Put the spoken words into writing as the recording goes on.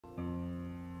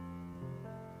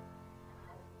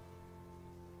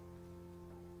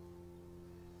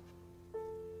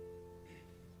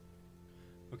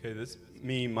Okay,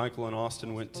 me, Michael, and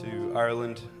Austin went to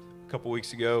Ireland a couple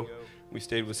weeks ago. We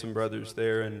stayed with some brothers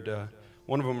there, and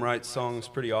one of them writes songs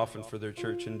pretty often for their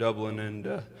church in Dublin,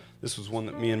 and this was one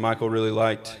that me and Michael really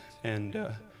liked, and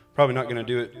probably not going to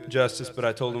do it justice, but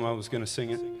I told him I was going to sing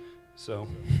it, so,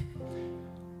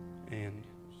 and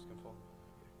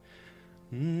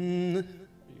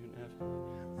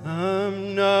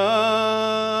I'm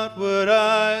not what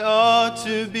I ought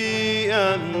to be,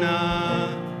 I'm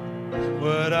not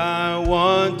what I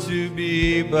want to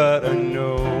be, but I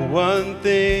know one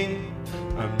thing,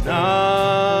 I'm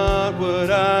not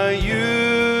what I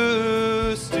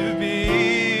used to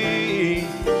be.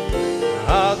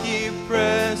 I'll keep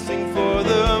pressing for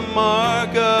the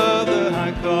mark of the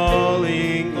high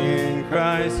calling in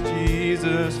Christ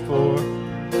Jesus, for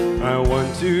I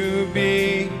want to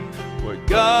be what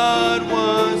God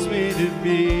wants me to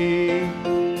be.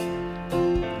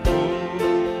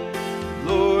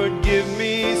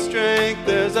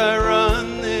 As I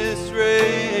run this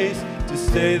race, to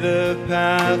stay the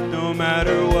path no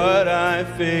matter what I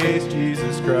face.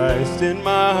 Jesus Christ in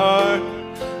my heart,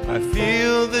 I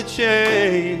feel the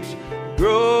change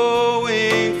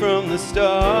growing from the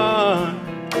start.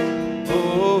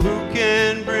 Oh, who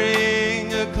can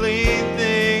bring a clean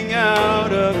thing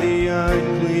out of the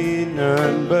unclean?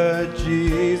 None but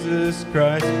Jesus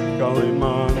Christ. Call him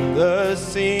on the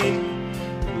scene.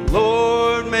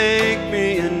 Lord, make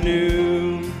me anew.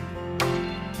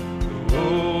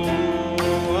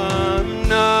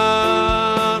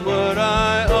 Not what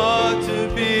I ought to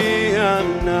be,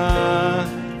 I'm not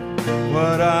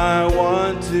what I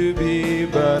want to be,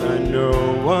 but I know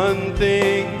one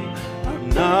thing, I'm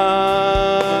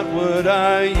not what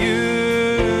I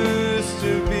used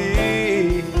to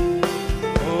be.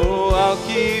 Oh, I'll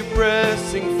keep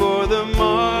pressing for the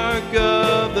mark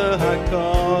of the high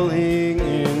calling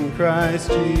in Christ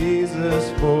Jesus,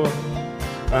 for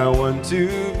I want to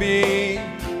be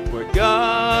what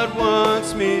God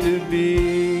wants me to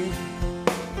be.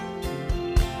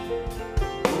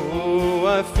 Oh,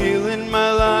 I feel in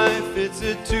my life it's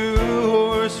a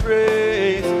two-horse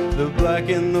race, the black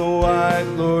and the white,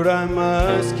 Lord, I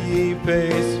must keep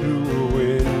pace. Who will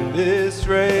win this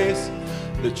race?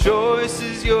 The choice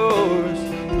is yours,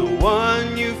 the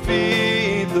one you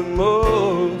feed the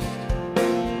most.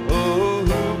 Oh,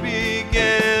 who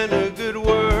began a good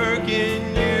work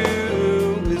in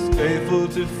you is faithful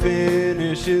to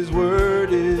finish, his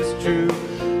word is true.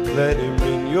 Let him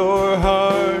in your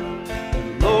heart,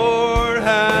 and Lord,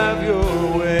 have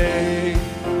your way.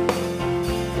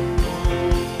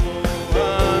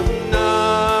 I'm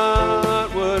not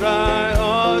what I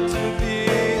ought to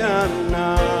be, I'm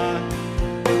not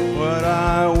what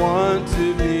I want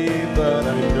to be, but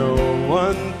I know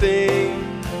one thing,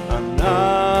 I'm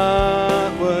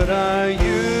not what I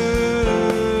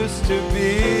used to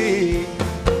be.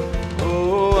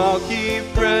 I'll keep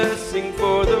pressing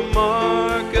for the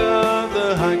mark of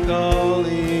the high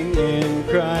calling in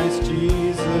Christ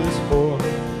Jesus, for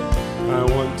I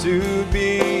want to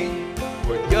be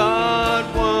what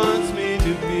God wants me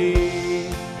to be.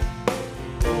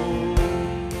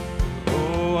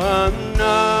 Oh, I'm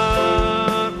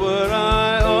not what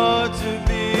I ought to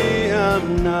be,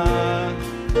 I'm not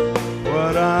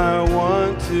what I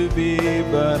want to be,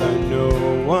 but I know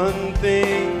one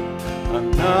thing,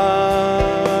 I'm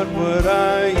not what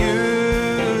I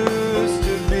used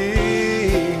to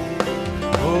be.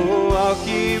 Oh, I'll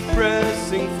keep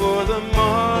pressing for the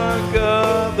mark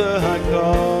of the high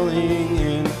calling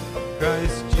in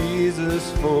Christ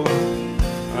Jesus, for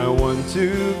I want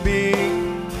to be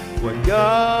what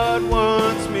God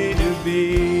wants me to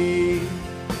be.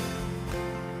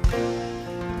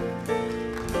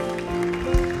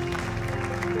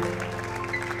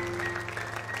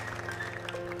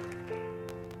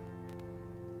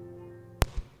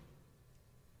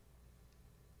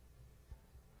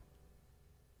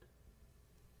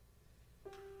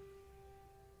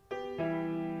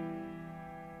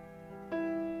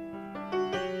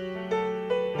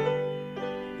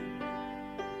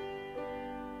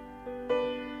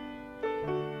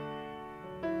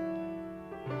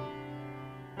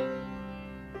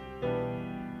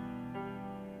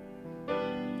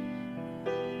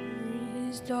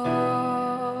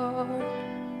 Dark,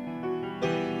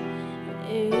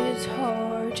 it's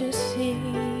hard to see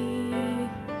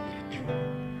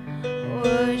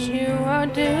what you are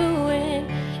doing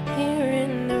here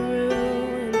in the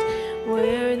ruins,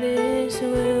 where this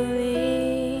will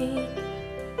lead.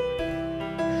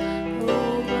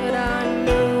 Oh, but I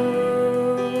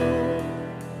know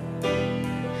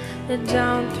that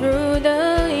down through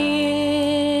the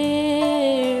years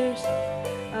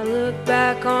I look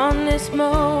back back on this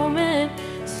moment,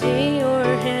 see your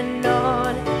hand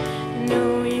on it,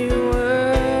 know you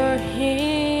were here.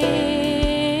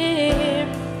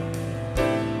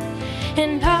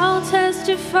 And I'll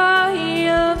testify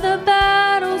of the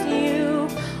battles you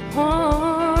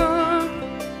won,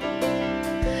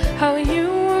 how you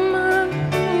were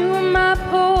my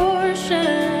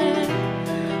portion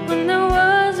when there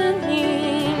wasn't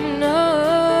enough.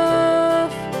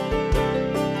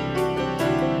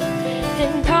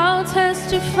 And I'll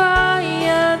testify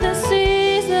of the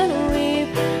seas that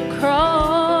we've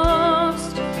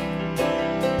crossed,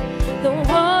 the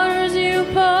waters you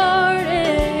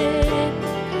parted,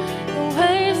 the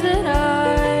waves that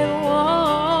I've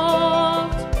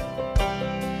walked,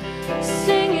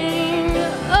 singing,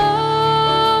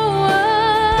 oh,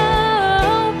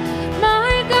 oh,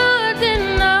 my God did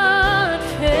not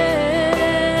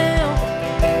fail.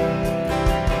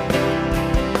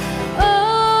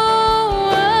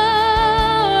 Oh,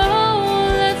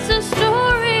 that's the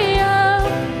story I'll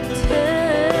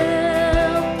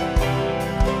tell.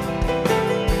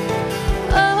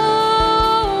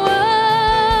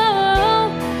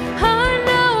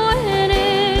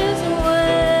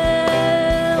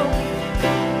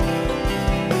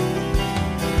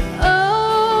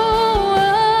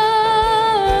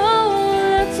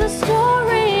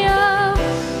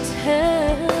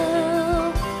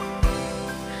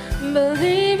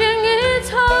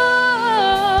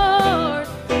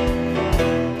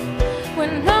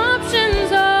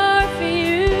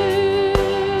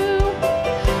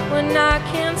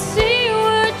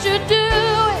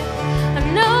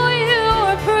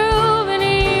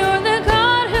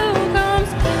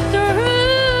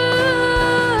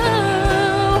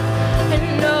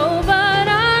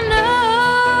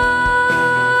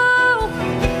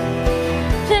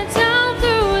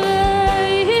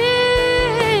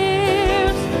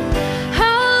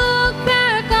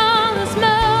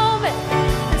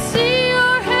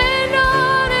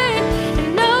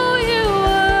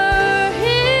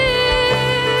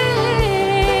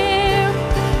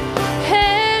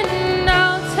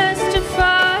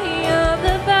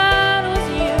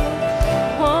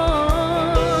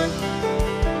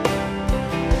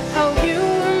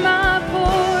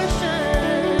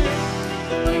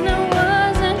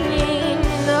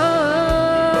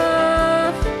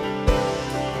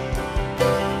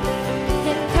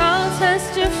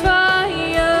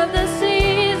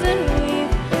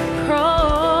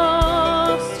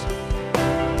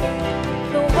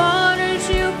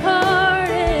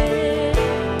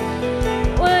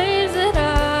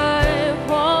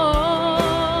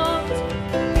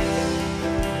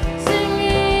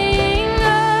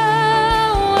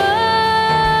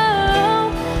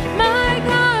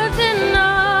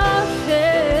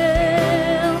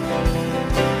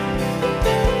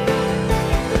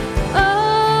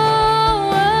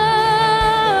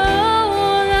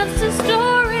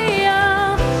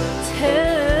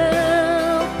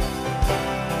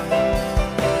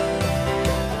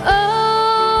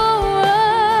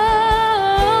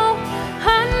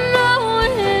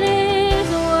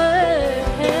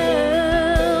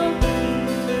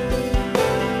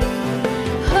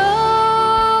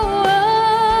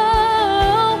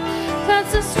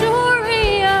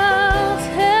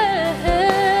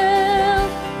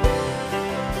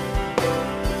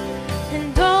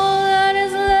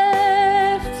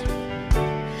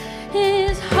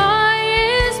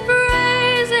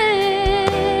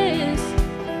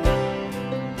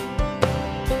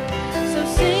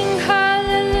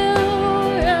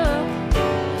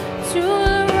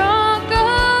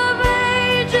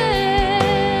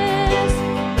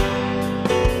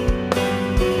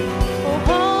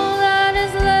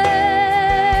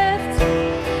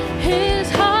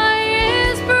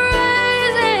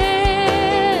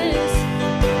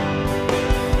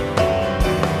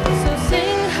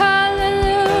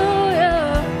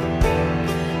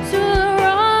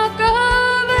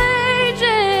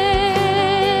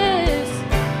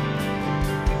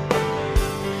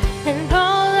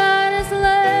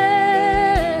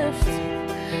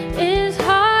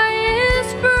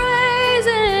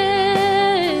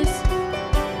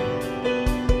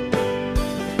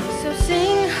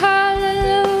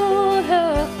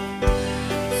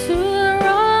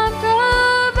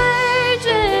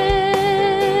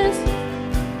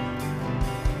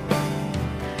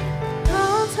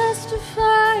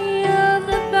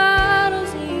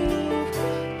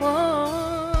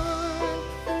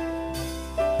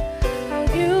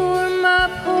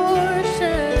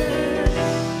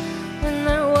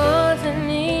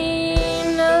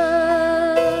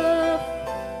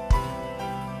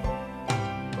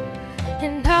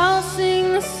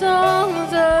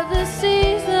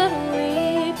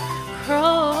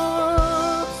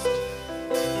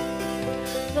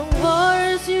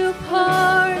 you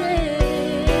parted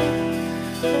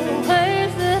the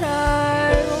ways that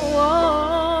I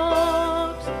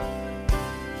walked,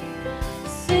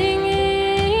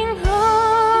 singing, oh,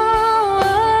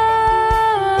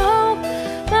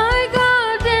 my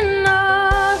God did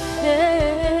not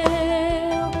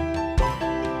fail.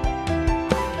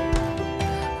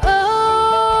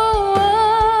 Oh,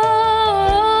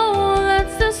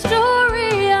 that's the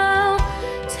story I'll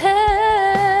tell.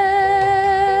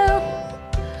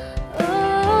 Oh,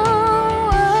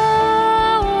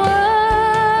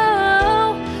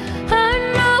 I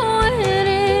know it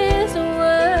is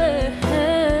well.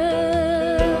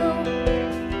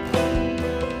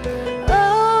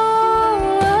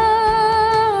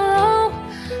 Oh,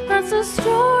 that's the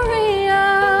story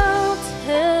I'll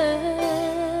tell.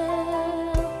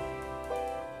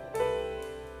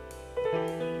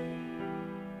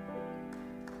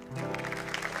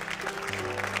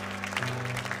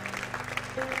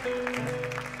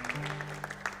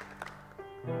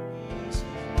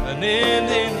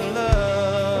 Unending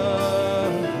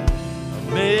love,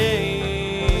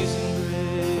 amazing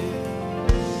grace.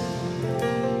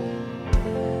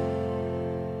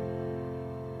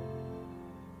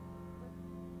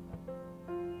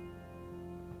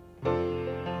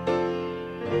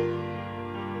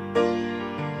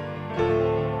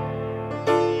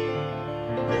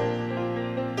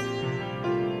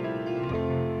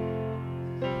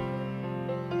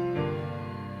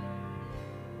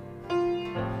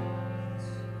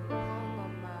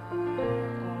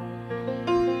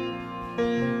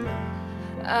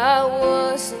 I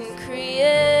wasn't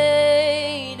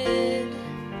created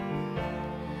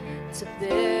to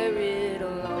bear it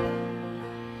alone.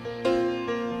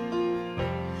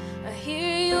 I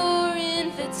hear your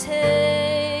invitation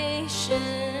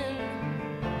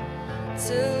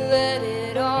to let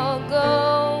it all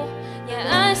go.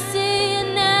 Yeah, I see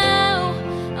it now.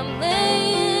 I'm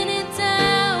laying it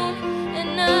down,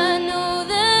 and I know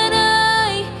that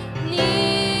I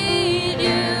need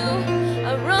you.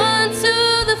 I run to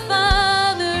the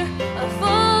Father, I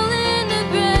fall into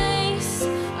grace.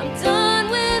 I'm done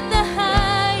with the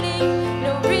hiding,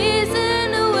 no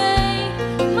reason to wait.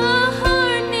 My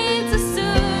heart needs a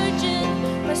surgeon,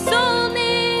 my soul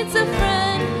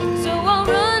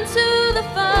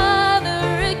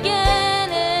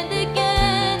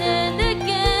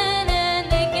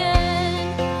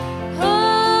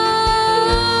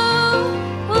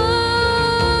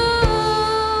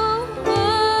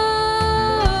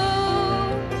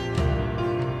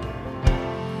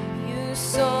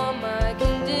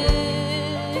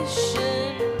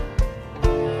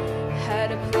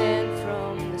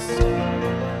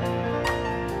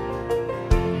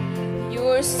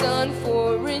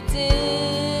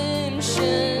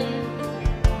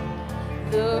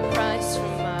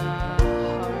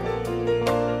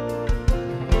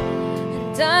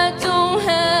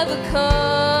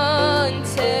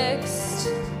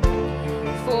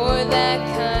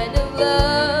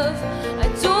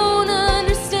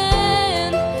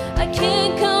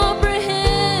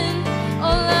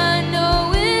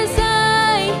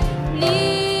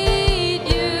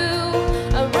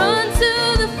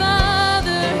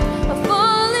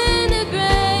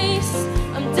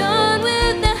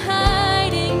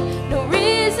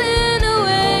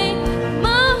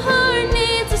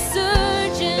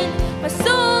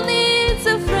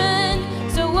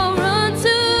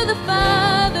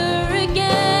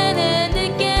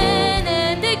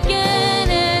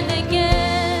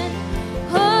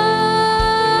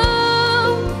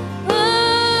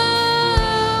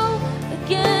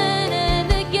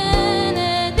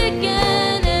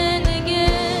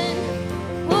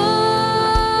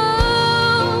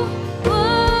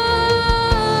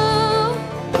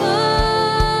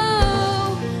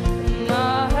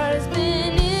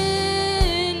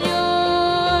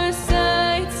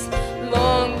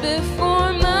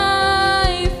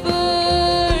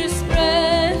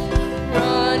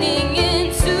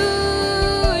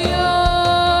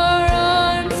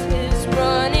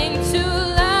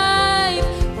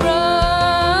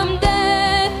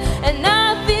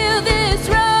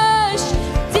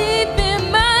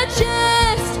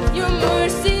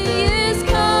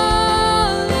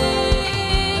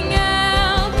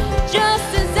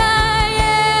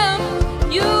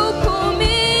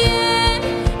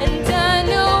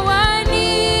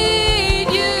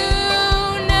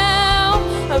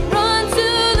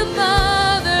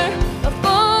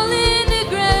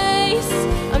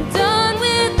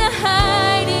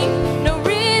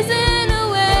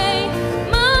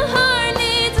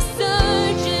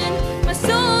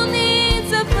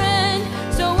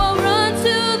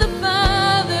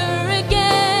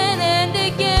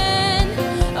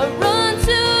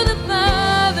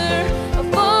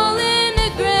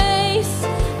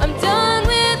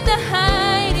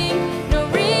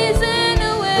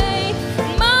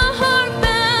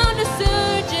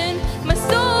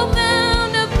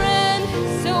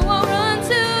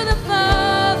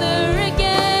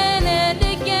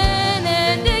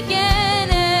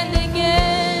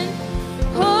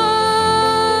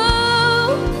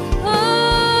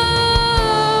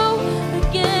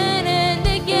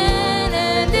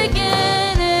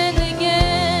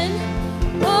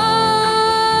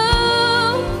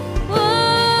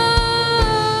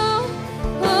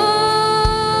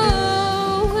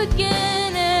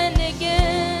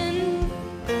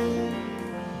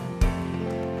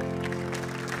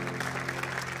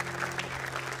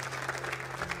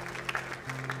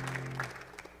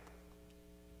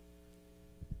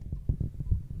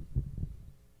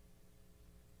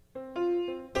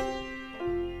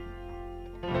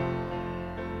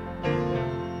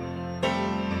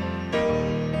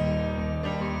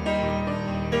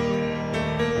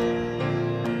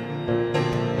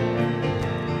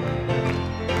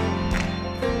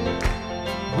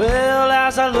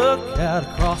look out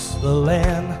across the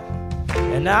land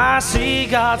and I see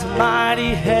God's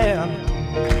mighty hand,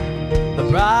 the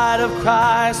bride of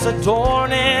Christ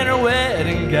adorning her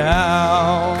wedding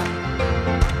gown.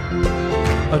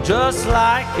 Just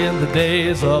like in the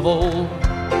days of old,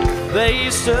 they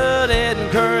stood in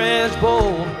courage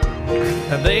bold,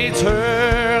 and they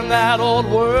turned that old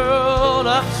world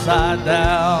upside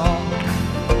down.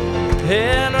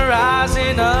 And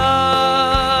rising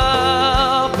up,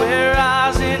 we're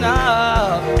rising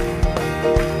up.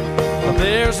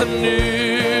 There's a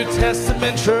New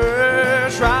Testament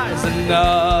church rising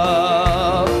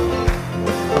up.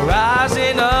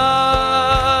 Rising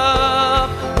up,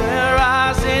 we're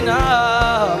rising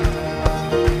up.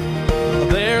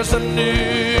 There's a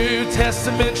New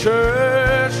Testament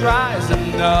church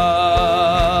rising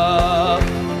up.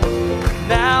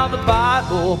 Now the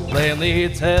Bible plainly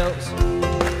tells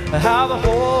how the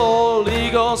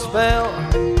Holy Ghost fell.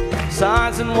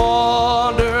 Signs and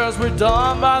wonders were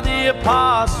done by the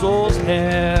apostles'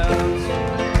 hands.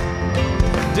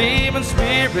 Demon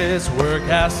spirits were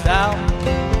cast out,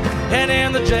 and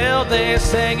in the jail they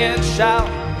sang and shout,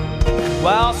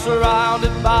 while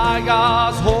surrounded by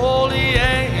God's holy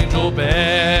angel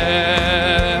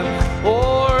band.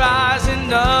 Oh,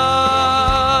 rising up,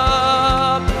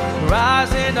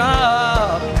 rising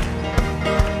up.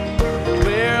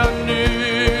 We're a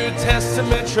New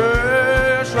Testament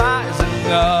church rising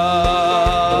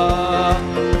up,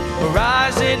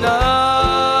 rising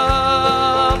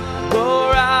up,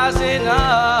 oh, rising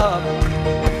up.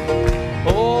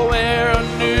 Oh, we're a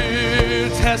New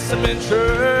Testament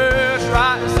church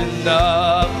rising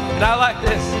up. Now like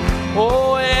this.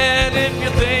 Oh, and if you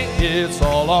think it's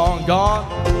all on gone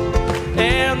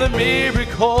and the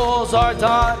miracles are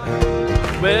done,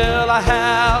 well, I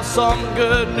have some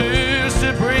good news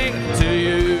to bring to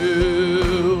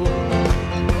you.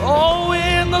 Oh,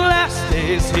 in the last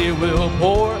days He will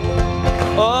pour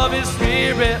of His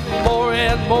Spirit more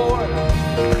and more.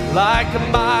 Like a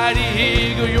mighty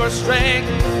eagle, your strength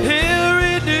He'll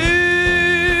renew.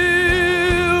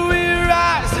 We're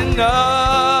rising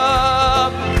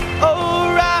up,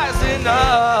 oh, rising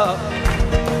up.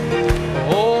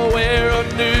 Oh, we're a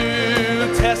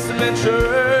New Testament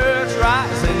church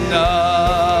rising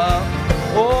up.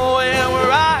 Oh, and we're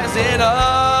rising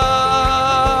up.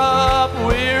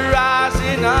 We're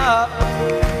rising up.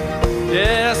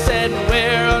 Yes, and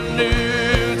we're a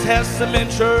New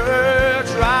Testament church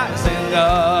rising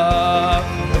up.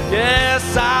 Yes,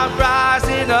 I'm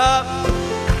rising up.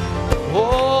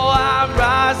 Oh, I'm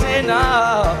rising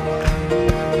up.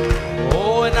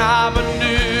 Oh, and I'm a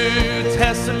New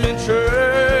Testament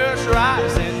church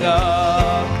rising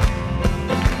up.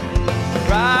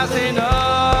 Rising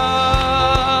up,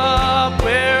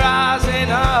 we're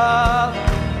rising up.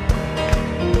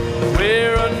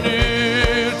 We're a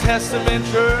New Testament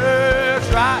church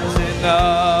rising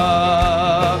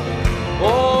up.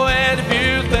 Oh, and if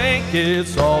you think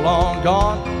it's all on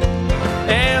gone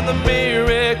and the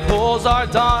miracles are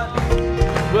done,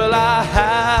 well, I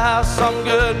have some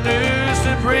good news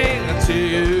to bring to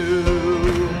you.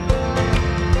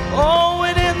 Oh,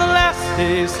 and in the last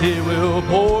days He will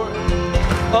pour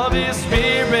of His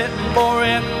Spirit more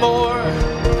and more.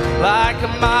 Like a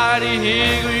mighty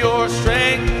eagle, your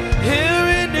strength He'll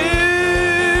renew.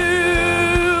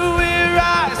 We're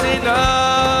rising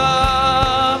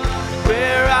up,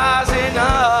 we're rising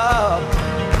up.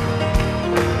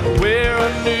 We're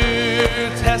a New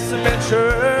Testament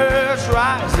church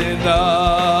rising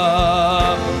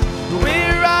up.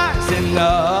 We're rising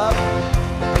up,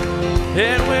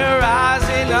 and we're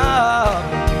rising up.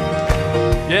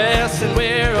 Yes, and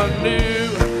we're a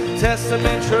New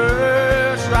Testament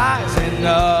church rising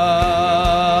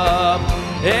up.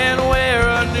 And we're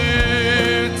a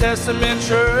New Testament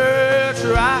church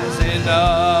rising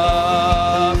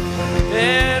up.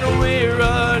 And we're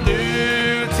a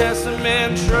New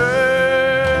Testament church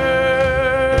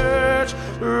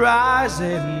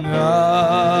rising up.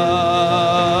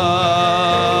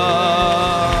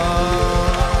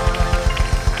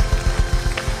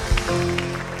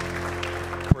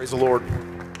 Praise the Lord.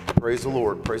 Praise the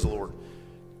Lord. Praise the Lord.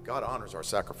 God honors our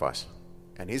sacrifice.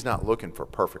 And He's not looking for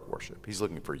perfect worship. He's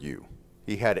looking for you.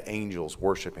 He had angels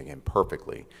worshiping Him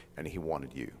perfectly, and He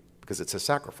wanted you because it's a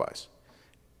sacrifice.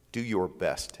 Do your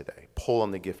best today. Pull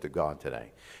on the gift of God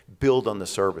today. Build on the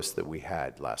service that we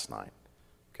had last night.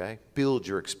 Okay? Build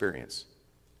your experience.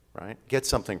 Right? Get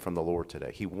something from the Lord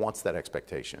today. He wants that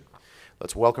expectation.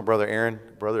 Let's welcome Brother Aaron.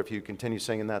 Brother, if you continue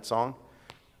singing that song.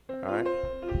 All right?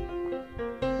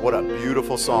 What a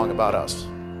beautiful song about us.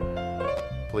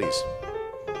 Please.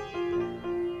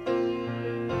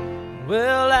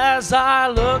 Well, as I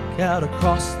look out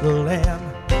across the land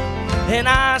and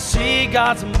I see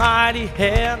God's mighty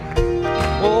hand,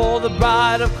 oh, the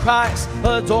bride of Christ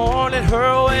adorned in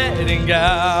her wedding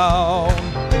gown.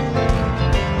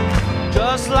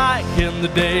 Just like in the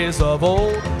days of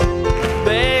old,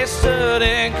 they stood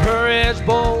in courage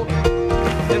bold,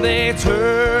 and they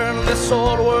turned this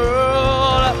old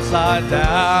world upside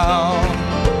down.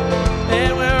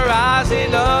 And we're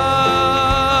rising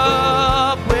up,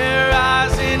 we're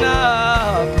rising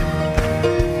up.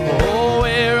 Oh,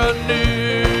 we're a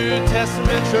New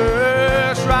Testament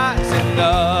church rising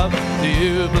up. Do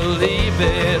you believe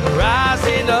it?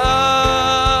 Rising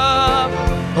up,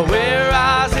 we're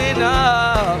rising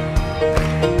up.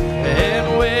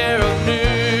 And we're a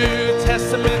New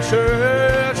Testament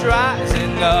church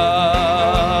rising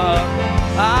up.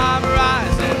 I'm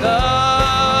rising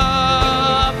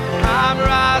up, I'm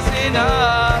rising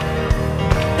up.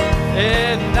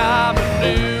 And I'm a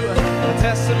New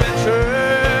Testament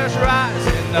church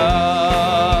rising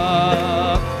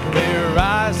up. We're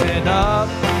rising up,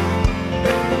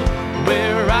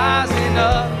 we're rising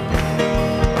up.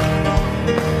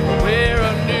 We're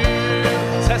a New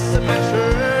Testament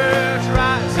church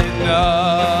rising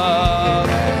up.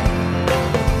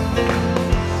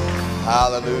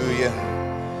 Hallelujah.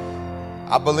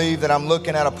 I believe that I'm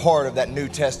looking at a part of that New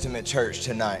Testament church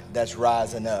tonight that's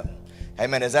rising up.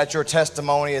 Amen. Is that your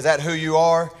testimony? Is that who you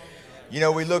are? You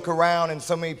know, we look around and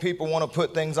so many people want to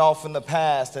put things off in the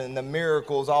past, and the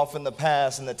miracles off in the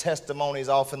past, and the testimonies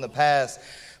off in the past.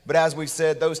 But as we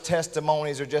said, those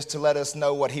testimonies are just to let us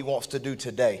know what He wants to do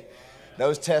today.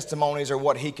 Those testimonies are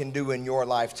what He can do in your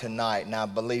life tonight. And I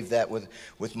believe that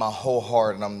with my whole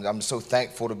heart. And I'm so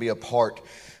thankful to be a part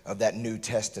of that New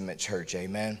Testament church.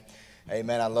 Amen.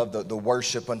 Amen. I love the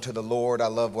worship unto the Lord. I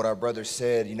love what our brother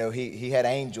said. You know, he had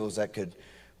angels that could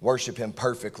worship Him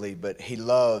perfectly, but He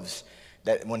loves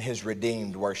that when His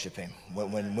redeemed worship Him,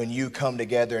 when you come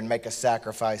together and make a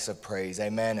sacrifice of praise.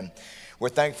 Amen. And we're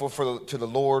thankful to the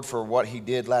Lord for what He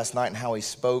did last night and how He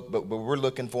spoke, but we're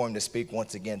looking for Him to speak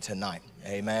once again tonight.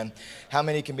 Amen. How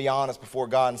many can be honest before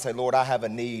God and say, Lord, I have a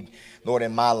need, Lord,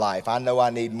 in my life. I know I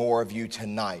need more of You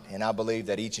tonight. And I believe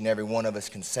that each and every one of us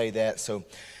can say that. So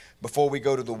before we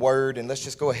go to the Word, and let's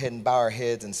just go ahead and bow our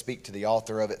heads and speak to the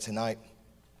author of it tonight.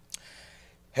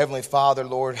 Heavenly Father,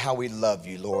 Lord, how we love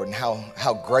You, Lord, and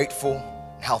how grateful,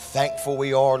 how thankful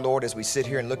we are, Lord, as we sit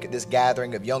here and look at this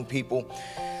gathering of young people.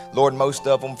 Lord, most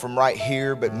of them from right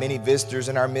here, but many visitors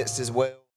in our midst as well.